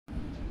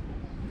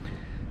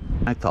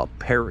I thought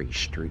Perry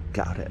Street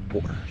got it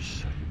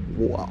worse.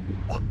 Whoa.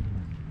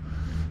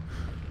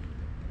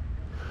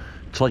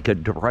 It's like a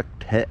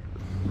direct hit.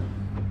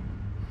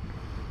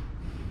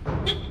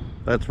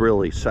 That's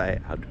really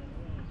sad.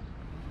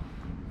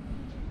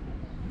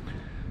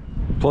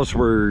 Plus,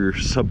 we're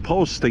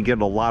supposed to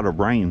get a lot of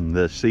rain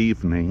this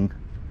evening.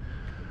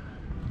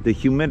 The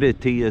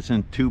humidity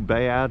isn't too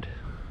bad.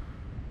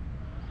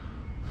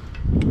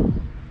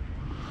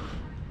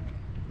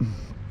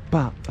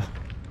 But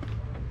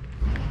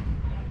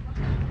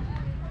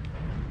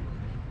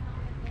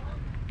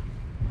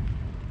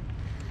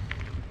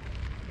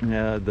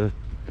yeah,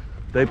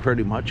 they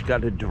pretty much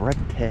got a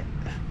direct hit.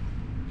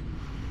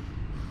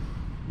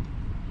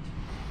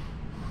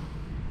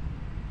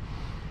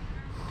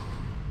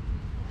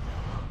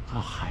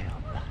 Oh,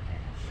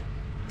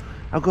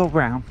 I'll go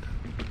around.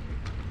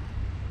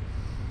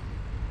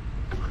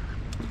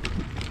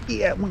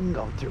 Yeah, we can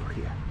go through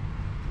here.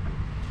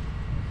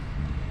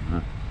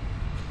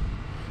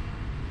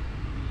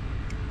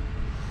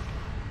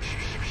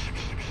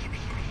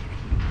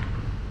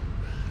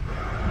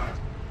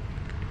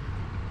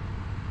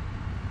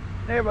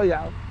 There we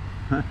go.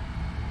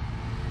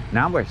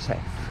 Now we're safe.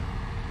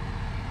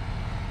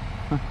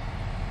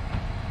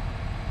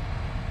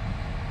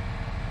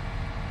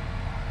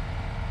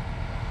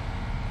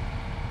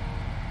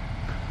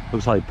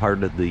 Looks like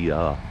part of the,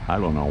 I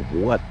don't know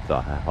what the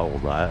hell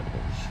that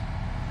is.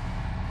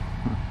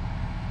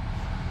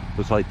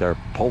 Looks like they're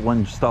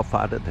pulling stuff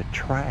out of the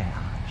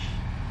trash.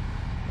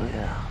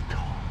 Yeah.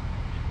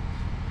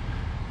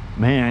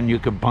 Man, you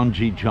could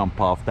bungee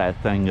jump off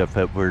that thing if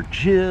it were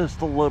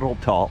just a little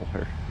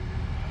taller.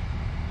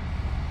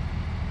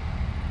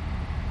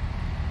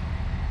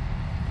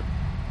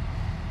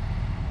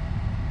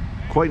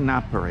 Quite an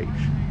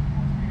operation.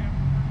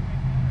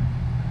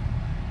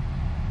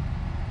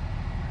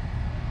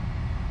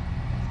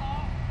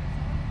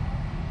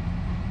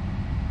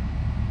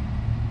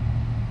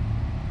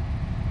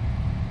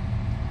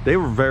 They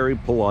were very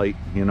polite,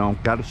 you know,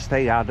 got to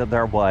stay out of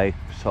their way,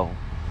 so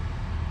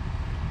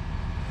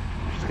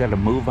just got to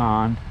move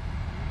on.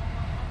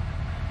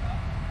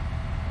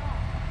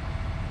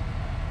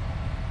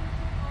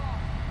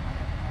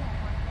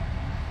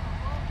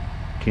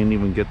 Can't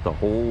even get the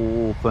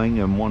whole thing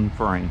in one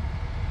frame.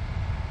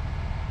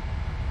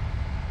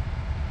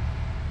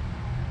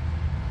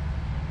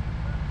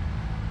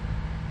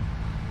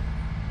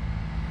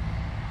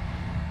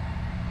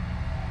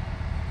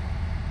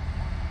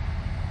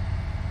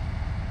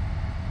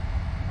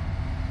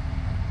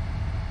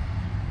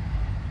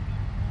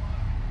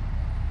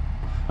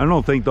 I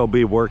don't think they'll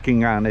be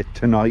working on it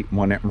tonight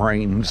when it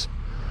rains,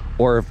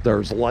 or if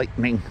there's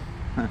lightning.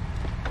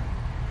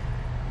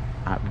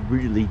 I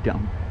really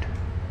don't.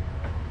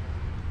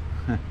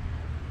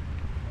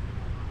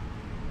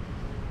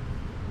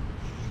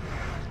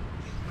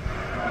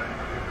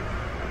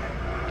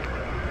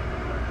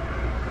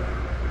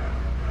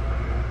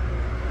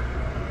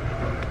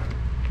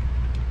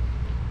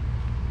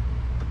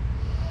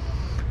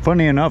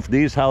 Funny enough,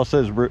 these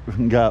houses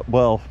got,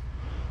 well,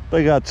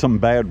 they got some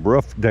bad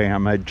roof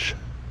damage,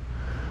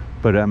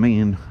 but I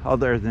mean,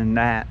 other than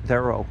that,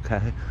 they're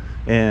okay.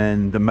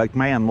 And the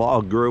McMahon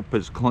Law Group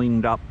is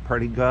cleaned up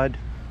pretty good.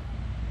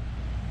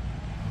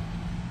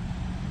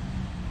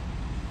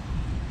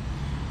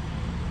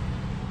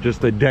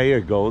 Just a day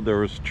ago, there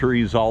was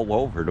trees all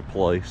over the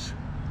place.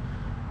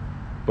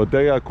 But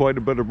they got quite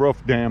a bit of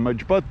roof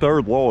damage, but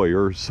they're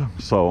lawyers,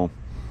 so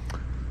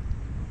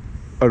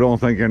I don't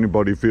think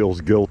anybody feels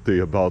guilty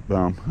about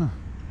them.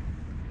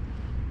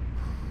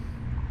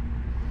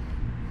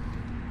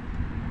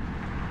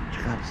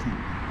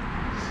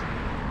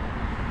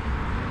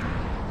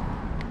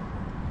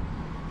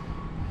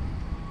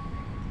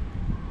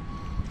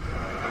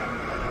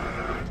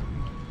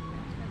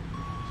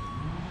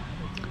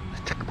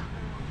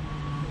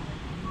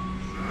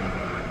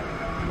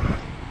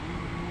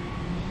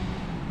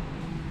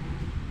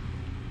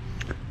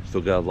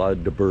 Still got a lot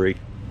of debris.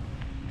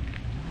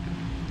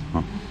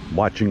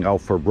 Watching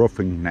out for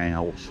roofing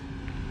nails.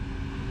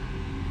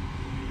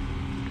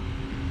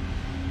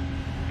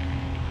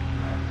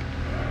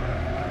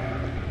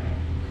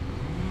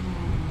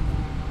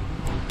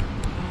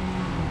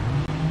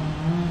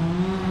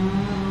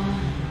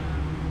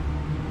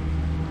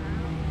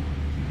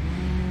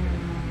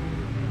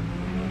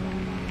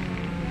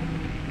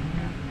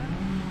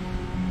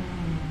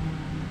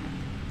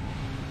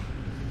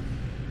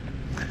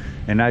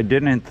 And I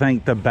didn't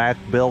think the back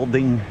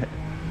building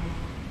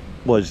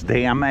was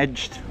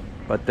damaged,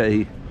 but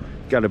they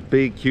got a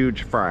big,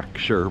 huge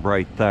fracture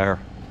right there.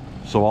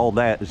 So all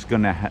that is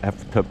gonna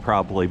have to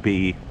probably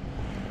be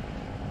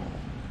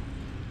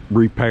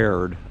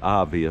repaired,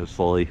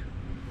 obviously.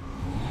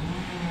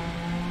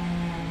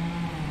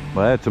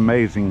 But that's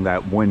amazing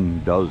that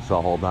wind does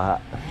all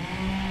that.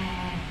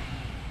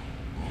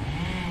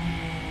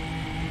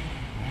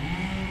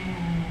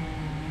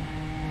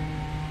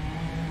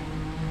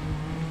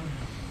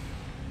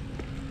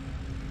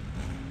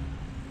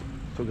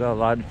 Still got a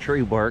lot of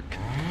tree work.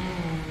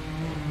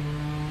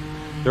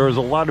 There was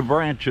a lot of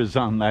branches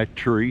on that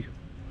tree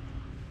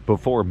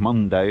before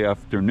Monday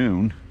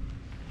afternoon.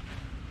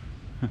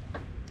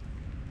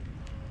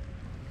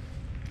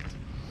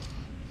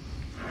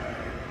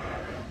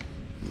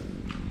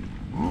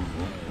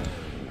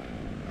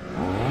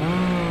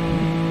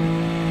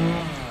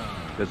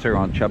 Guess they're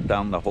gonna chop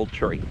down the whole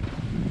tree.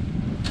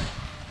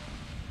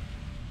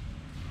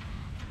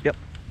 Yep.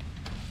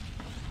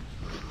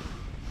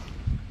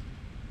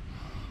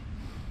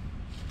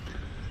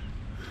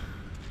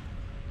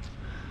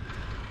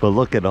 But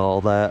look at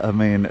all that. I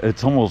mean,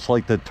 it's almost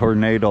like the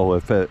tornado.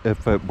 If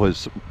it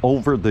was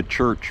over the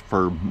church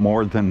for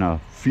more than a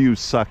few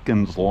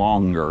seconds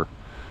longer,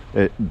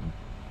 the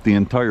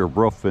entire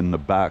roof in the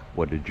back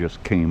would have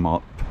just came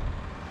up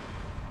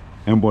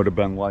and would have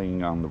been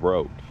laying on the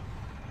road.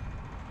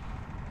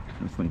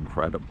 It's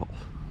incredible.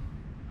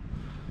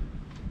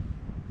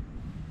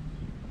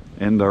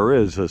 And there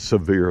is a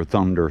severe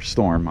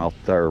thunderstorm out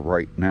there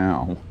right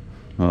now.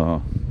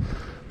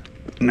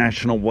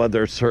 National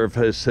Weather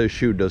Service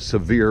issued a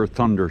severe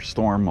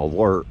thunderstorm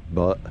alert,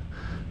 but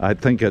I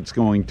think it's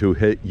going to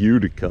hit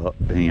Utica.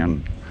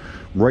 And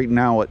right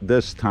now at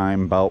this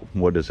time, about,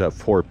 what is that,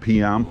 4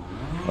 p.m.,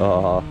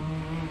 a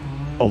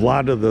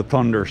lot of the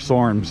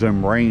thunderstorms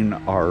and rain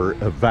are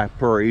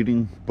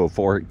evaporating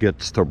before it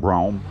gets to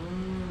Rome.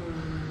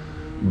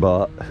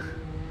 But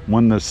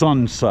when the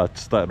sun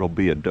sets, that'll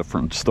be a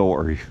different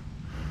story.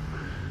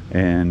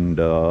 And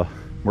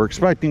we're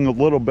expecting a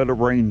little bit of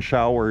rain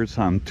showers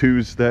on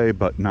Tuesday,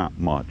 but not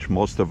much.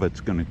 Most of it's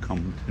going to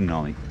come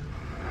tonight.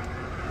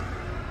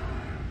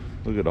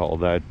 Look at all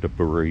that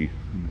debris.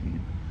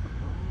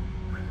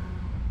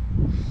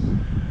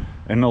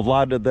 And a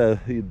lot of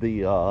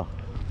the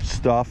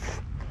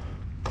stuff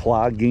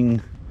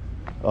clogging,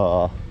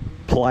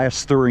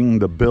 plastering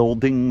the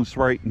buildings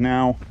right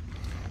now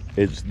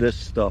is this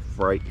stuff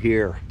right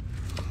here.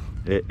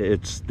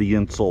 It's the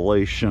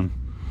insulation.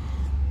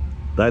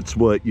 That's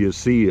what you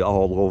see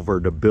all over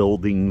the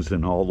buildings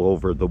and all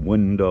over the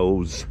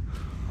windows.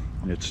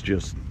 It's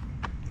just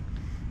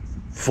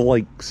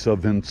flakes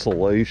of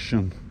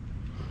insulation.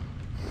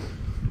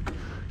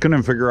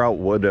 Couldn't figure out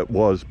what it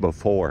was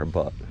before,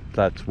 but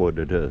that's what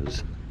it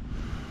is.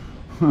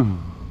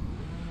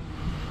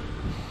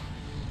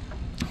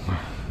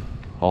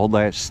 All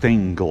that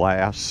stained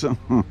glass.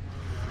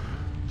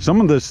 Some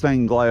of the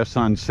stained glass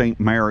on St.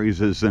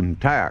 Mary's is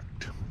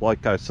intact.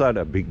 Like I said,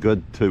 it'd be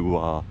good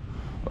to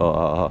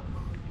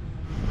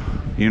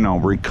you know,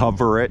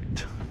 recover it.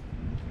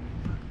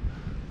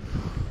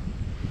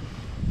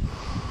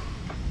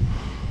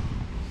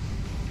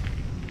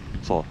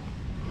 It's a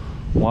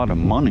lot of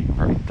money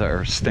right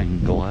there,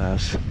 stained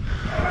glass.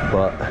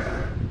 But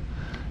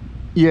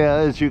yeah,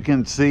 as you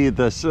can see,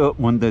 this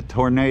when the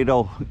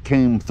tornado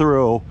came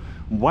through,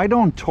 why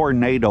don't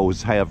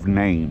tornadoes have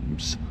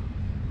names?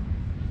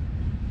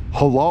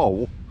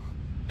 Hello?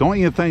 Don't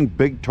you think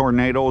big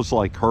tornadoes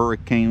like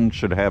hurricanes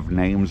should have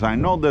names? I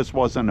know this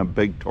wasn't a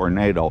big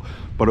tornado,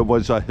 but it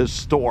was a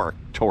historic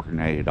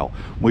tornado.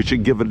 We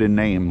should give it a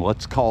name.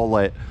 Let's call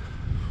it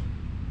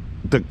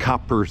the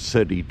Copper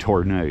City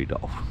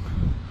Tornado.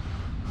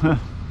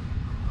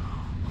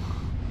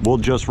 We'll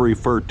just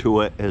refer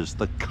to it as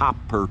the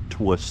Copper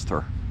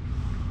Twister.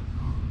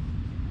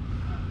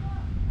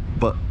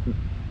 But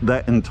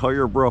that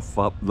entire roof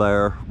up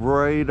there,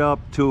 right up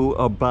to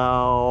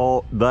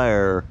about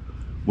there,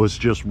 was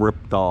just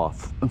ripped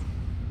off.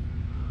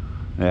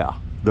 Yeah,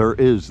 there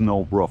is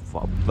no roof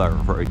up there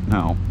right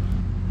now.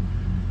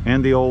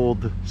 And the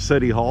old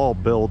City Hall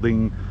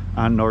building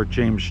on North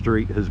James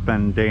Street has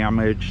been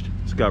damaged.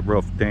 It's got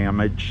roof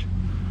damage.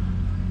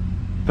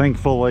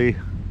 Thankfully,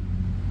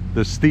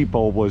 the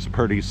steeple was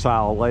pretty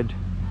solid.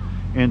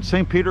 And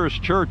St. Peter's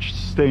Church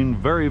sustained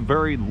very,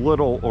 very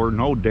little or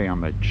no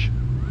damage.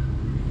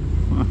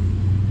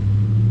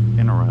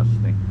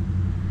 Interesting.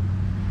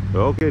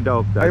 Okay,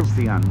 doke, that's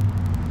the end.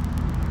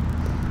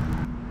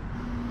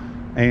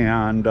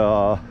 And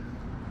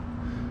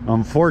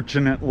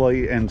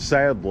unfortunately and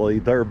sadly,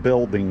 their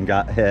building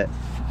got hit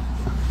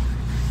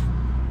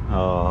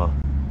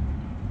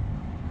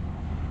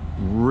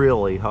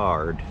really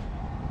hard,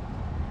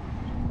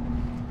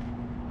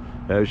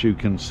 as you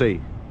can see.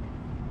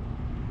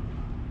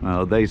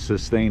 They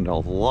sustained a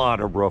lot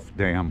of roof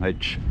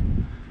damage.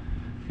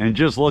 And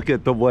just look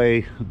at the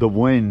way the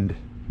wind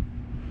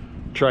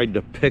tried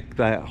to pick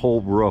that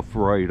whole roof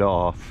right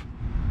off.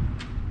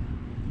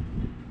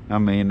 I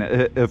mean,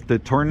 if the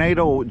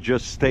tornado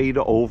just stayed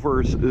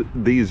over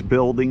these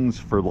buildings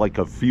for like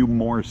a few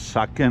more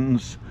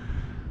seconds,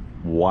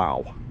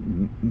 wow,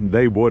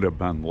 they would have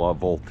been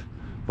leveled.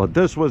 But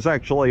this was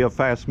actually a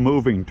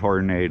fast-moving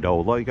tornado.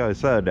 Like I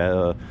said,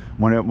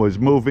 when it was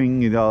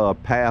moving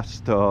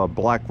past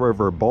Black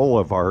River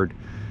Boulevard,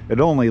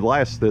 it only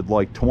lasted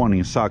like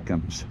 20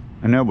 seconds,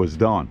 and it was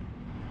done.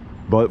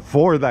 But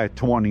for that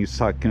 20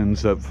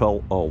 seconds, it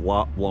felt a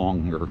lot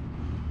longer.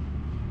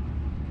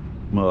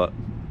 But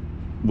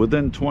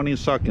within 20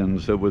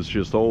 seconds, it was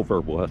just over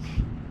with.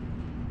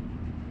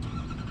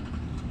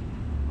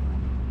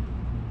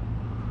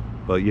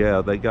 But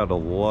yeah, they got a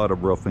lot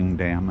of roofing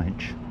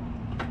damage.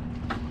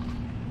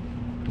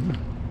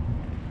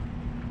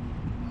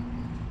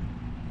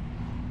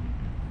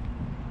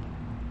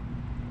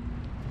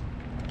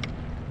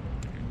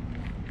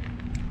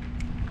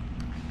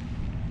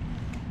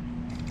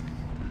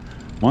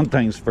 One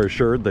thing's for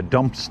sure, the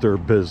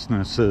dumpster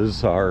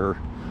businesses are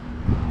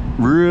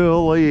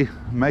really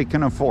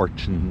making a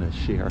fortune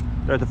this year.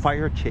 They're the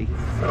fire chief.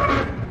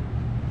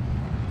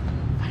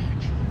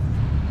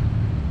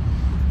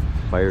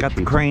 Got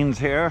the cranes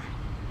here.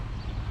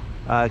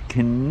 I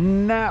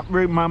cannot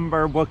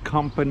remember what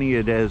company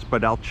it is,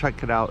 but I'll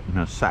check it out in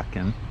a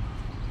second.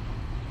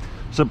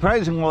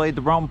 Surprisingly,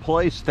 the Rome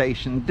police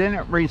station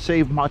didn't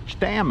receive much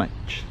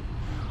damage.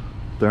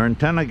 Their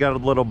antenna got a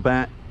little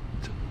bent,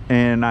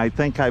 and I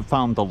think I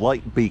found the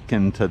light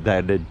beacon to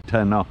that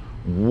antenna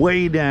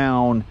way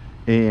down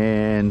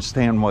in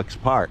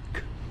Stanwix Park.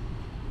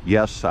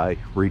 Yes, I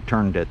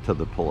returned it to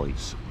the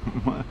police.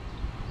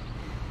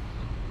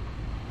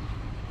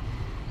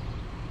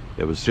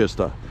 It was just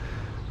like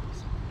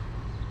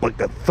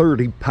a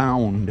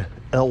 30-pound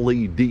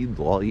LED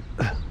light.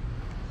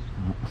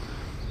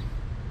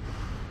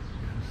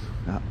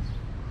 Got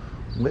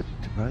whipped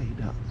right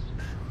up.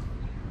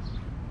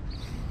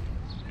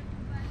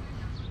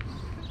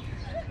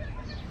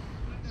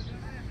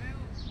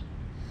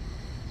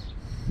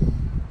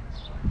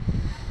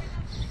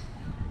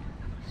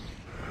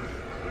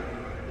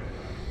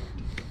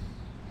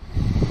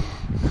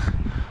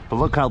 But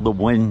look how the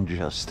wind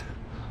just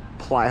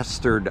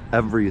plastered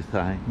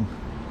everything.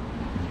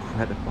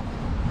 Incredible.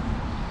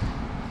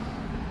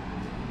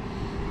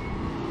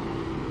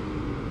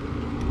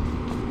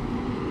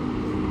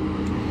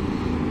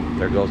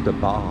 There goes the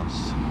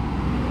boss.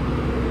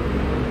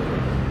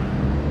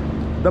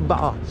 The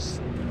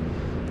boss.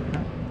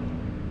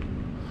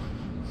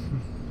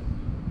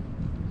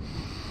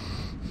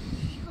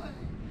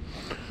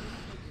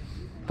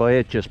 Boy,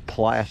 it just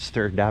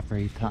plastered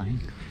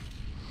everything.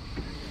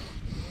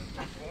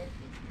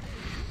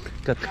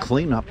 Got the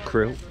cleanup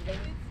crew.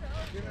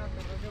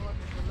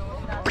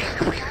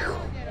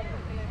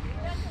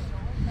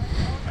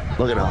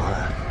 Look at all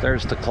that.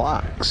 There's the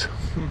clocks.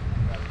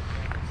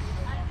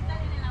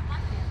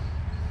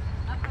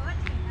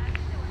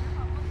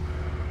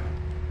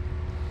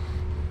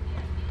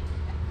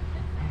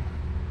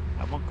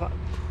 One clock.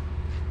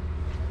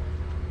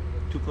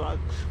 2 clocks.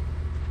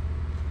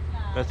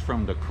 That's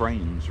from the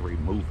cranes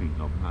removing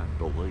them, I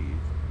believe.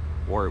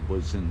 Or it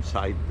was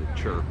inside the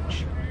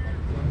church.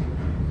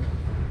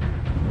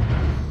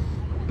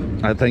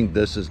 I think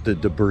this is the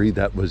debris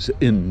that was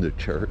in the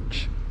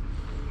church.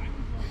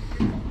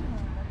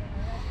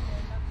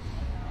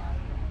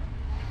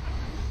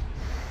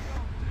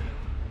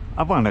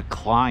 I want to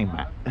climb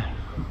it.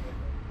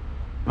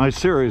 I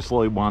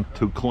seriously want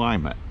to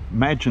climb it.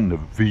 Imagine the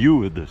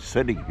view of the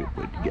city you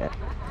would get.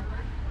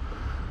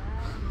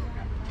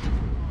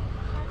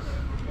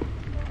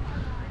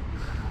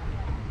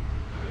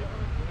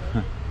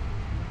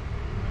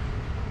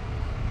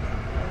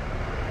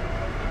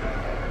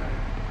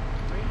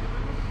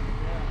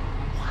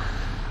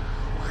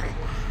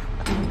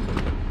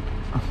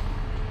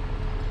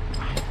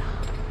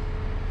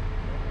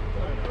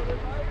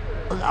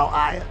 Look how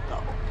high it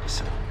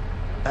goes.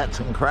 That's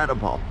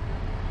incredible.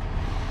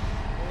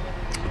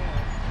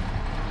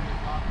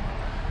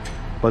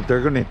 But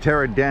they're going to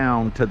tear it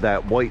down to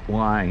that white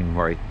line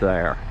right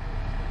there.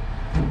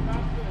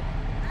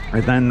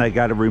 And then they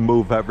got to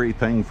remove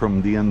everything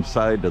from the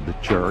inside of the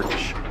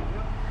church.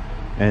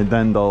 And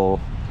then they'll,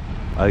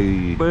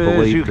 I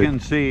believe, as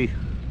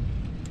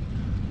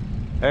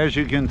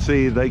you can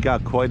see, they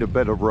got quite a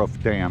bit of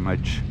roof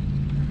damage.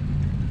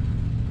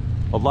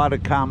 A lot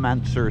of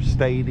comments are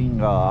stating,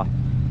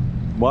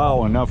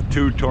 wow, enough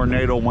 2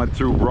 tornado went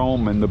through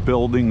Rome and the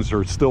buildings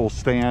are still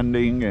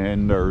standing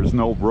and there's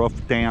no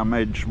roof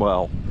damage.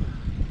 Well,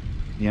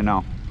 you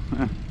know,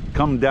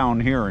 come down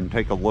here and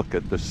take a look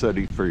at the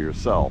city for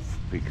yourself,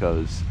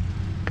 because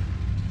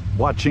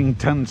watching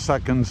 10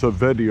 seconds of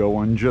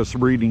video and just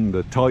reading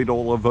the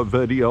title of a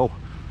video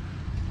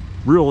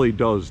really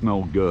does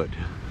no good.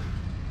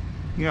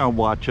 You gotta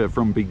watch it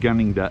from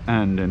beginning to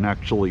end and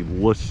actually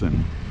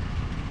listen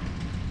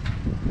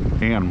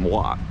and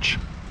watch.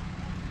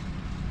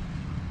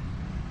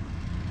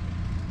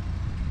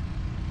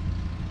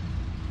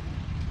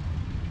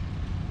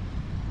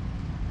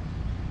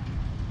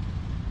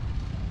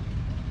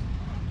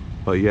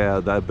 But yeah,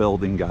 that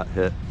building got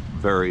hit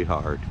very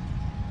hard.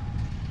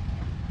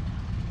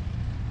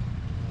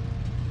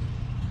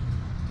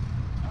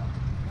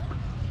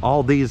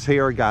 All these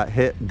here got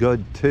hit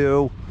good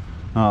too.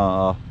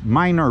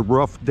 Minor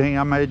roof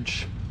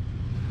damage.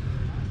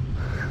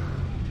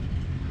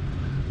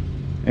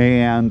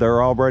 And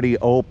they're already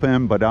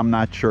open, but I'm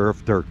not sure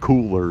if their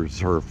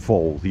coolers are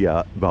full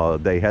yet.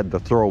 They had to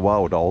throw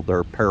out all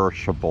their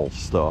perishable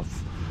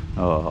stuff.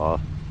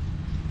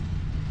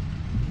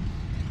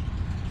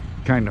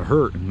 Kind of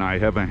hurting. I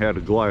haven't had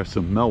a glass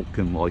of milk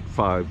in like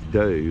 5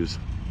 days.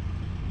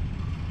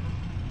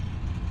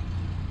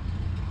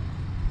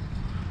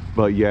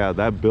 But yeah,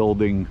 that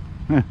building,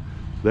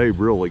 they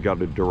really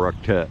got a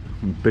direct hit.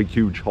 Big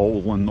huge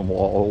hole in the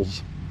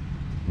walls.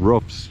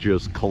 Roofs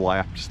just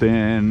collapsed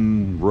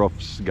in.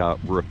 Roofs got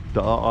ripped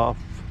off.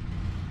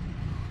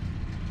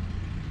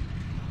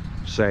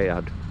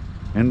 Sad.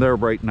 And they're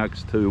right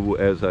next to,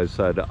 as I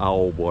said,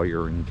 our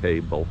wiring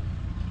cable,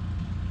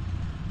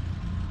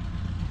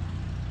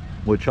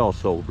 which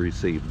also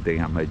received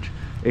damage.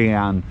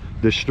 And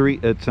the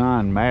street it's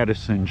on,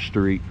 Madison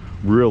Street,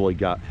 really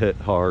got hit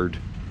hard.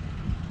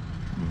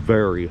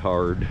 Very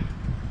hard.